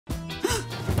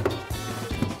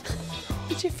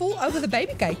She fall over the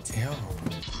baby gate. Yeah.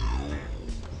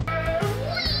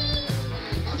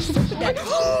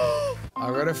 I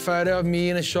got a photo of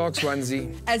me in a shark's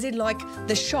onesie. As in, like,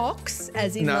 the sharks?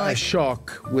 As in, No, like... a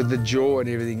shark with the jaw and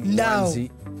everything. No.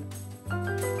 Onesie.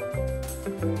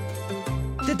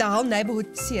 Did the whole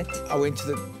neighborhood see it? I went to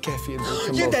the cafe and bought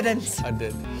some You milk. didn't. I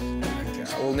did. Okay.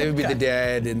 I will never be the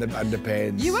dad in the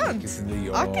underpants. You like won't. it's in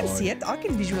the I can yard. see it. I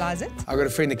can visualize it. I got a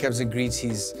friend that comes and greets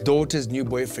his daughter's new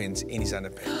boyfriends in his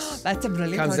underpants. That's a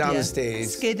brilliant Comes idea. down the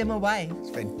stairs. Scare them away.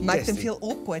 fantastic. Make them feel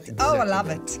awkward. Exactly. Oh, I love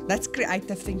it. That's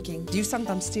creative thinking. Do you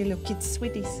sometimes steal your kids'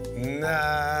 sweeties?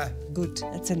 Nah. Good.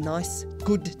 That's a nice,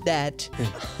 good dad.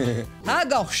 Ah,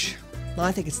 gosh.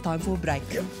 I think it's time for a break.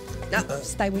 No,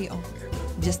 stay where you are.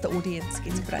 Just the audience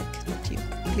gets a break, not you.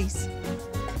 Please.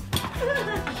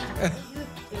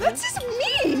 That's just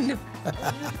mean.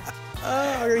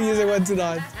 I'm going to use it one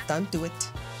tonight. Don't do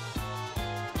it.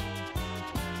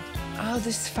 Oh,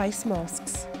 this face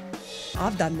masks.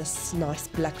 I've done this nice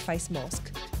black face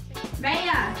mask.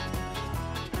 Maya!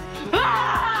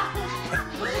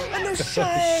 Oh, no,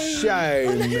 shame. Shame,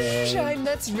 Oh, no, man. shame.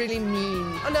 That's really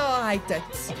mean. Oh, no, I hate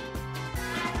it.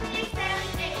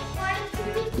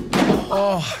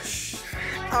 Oh,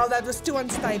 Oh, that was too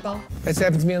unstable. that's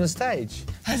happened to me on the stage.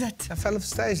 Has it? I fell off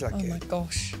stage like Oh, my that.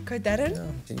 gosh. Go,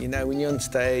 Darren. And you know, when you're on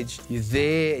stage, you're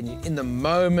there and you're in the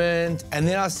moment. And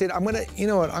then I said, I'm gonna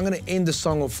end the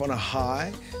song off on a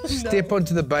high, step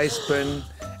onto the bass bin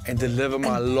and deliver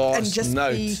my last and just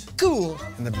note. be cool.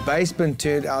 And the bass bin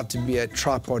turned out to be a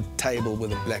tripod table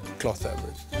with a black cloth over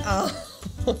it. Oh.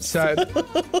 So,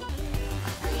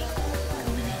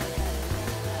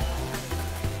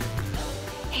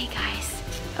 Hey guys.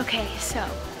 Okay, so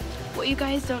what you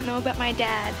guys don't know about my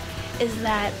dad is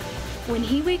that when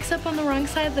he wakes up on the wrong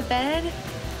side of the bed,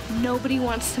 nobody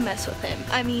wants to mess with him.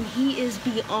 I mean, he is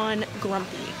beyond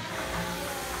grumpy.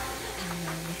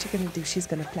 What you gonna do? She's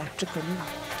gonna electric on you.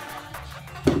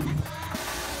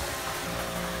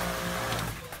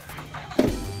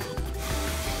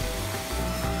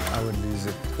 I would lose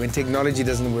it. When technology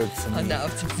doesn't work for me. I know,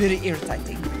 it's very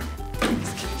irritating.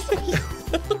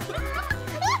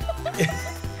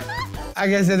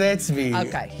 Okay, so that's me.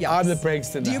 Okay, yes. I'm the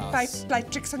prankster in Do the you house. play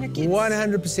tricks on your kids?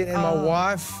 100%, and my Oh.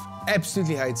 wife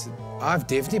absolutely hates it. I've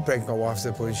definitely pranked my wife to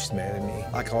the point she's mad at me.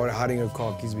 Like hiding her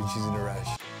car keys when she's in a rush.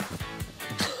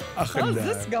 How's no.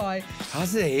 this guy?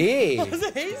 How's the hair? How's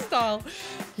the hairstyle?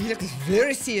 He looks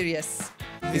very serious.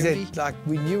 Is Very it like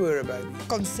when you were a baby?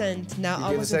 concerned? Now You I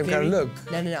get the was same a very... kind of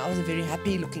look? No, I was a very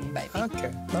happy-looking baby.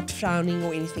 Okay. Not frowning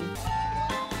or anything.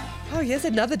 Oh, here's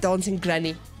another dancing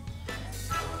granny.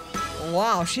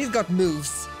 Wow, she's got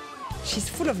moves. She's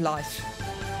full of life.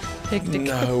 Hectic.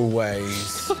 No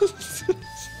ways.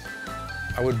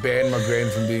 I would ban my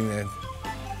grand from doing that.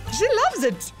 She loves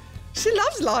it. She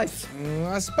loves life.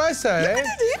 I suppose so, Look eh?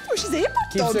 at the hip. She's a hip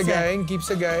hop Keeps her dancer. going, keeps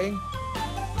her going.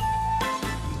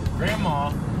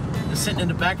 Grandma is sitting in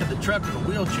the back of the truck in a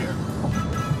wheelchair.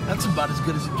 That's about as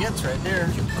good as it gets right there.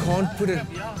 You can't put a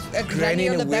A granny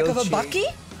on the back of a bucky?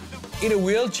 in a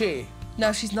wheelchair.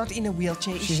 No, she's not in a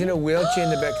wheelchair. Is She's she? in a wheelchair in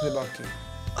the back of the bucky.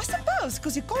 I suppose,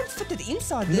 because you can't fit it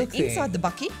inside Look there. inside the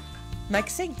bucky.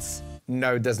 Makes sense.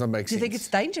 No, it does not make Do you sense. think it's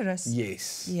dangerous?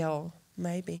 Yes. Yeah,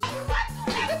 maybe.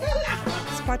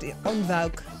 It's quite on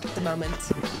vogue at the moment.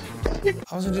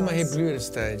 I was going to do my hair blue at a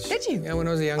stage. Did you? Yeah, when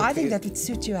I was a young I kid. think that would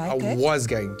suit you, I Kurt? was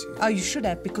going to. Oh, you should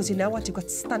have, because you know what? You've got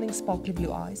stunning, sparkly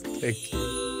blue eyes. Thank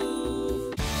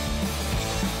you.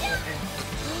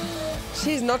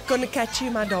 She's not going to catch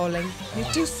you, my darling.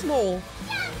 You're too small.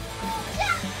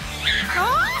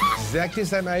 Exactly the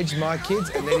same age as my kids,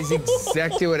 and that is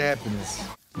exactly what happens.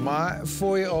 My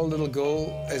 4-year-old little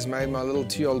girl has made my little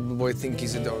 2-year-old boy think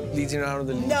he's a dog. Leads him around with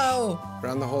a leash. No.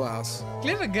 Around the whole house.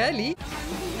 Clever girlie.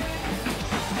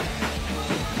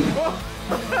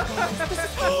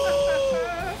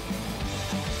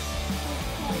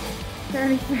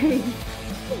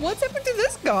 What's happened to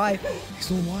this guy?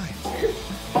 He's all white.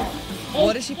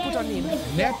 What does she put on him?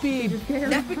 Nappy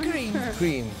Nappy cream.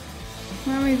 cream.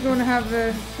 Mommy's going to have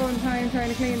a fun time trying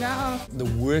to clean that off. The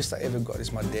worst I ever got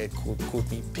is my dad caught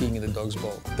me peeing in the dog's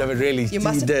bowl. David really. You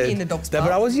mustn't he did. pee in the dog's David,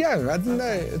 bowl. I was young. I didn't know.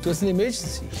 It was an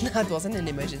emergency. No, it wasn't an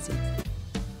emergency.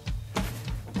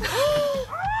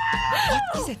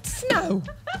 What is it? Snow.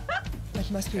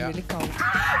 That must be Yeah. really cold.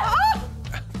 Oh!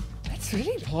 That's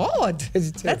really hard.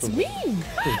 It's That's terrible. mean.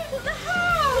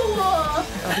 Oh,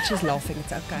 but she's laughing.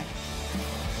 It's okay.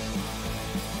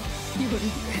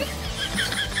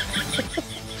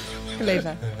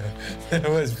 Clever. That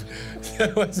was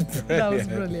brilliant. That was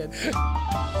brilliant.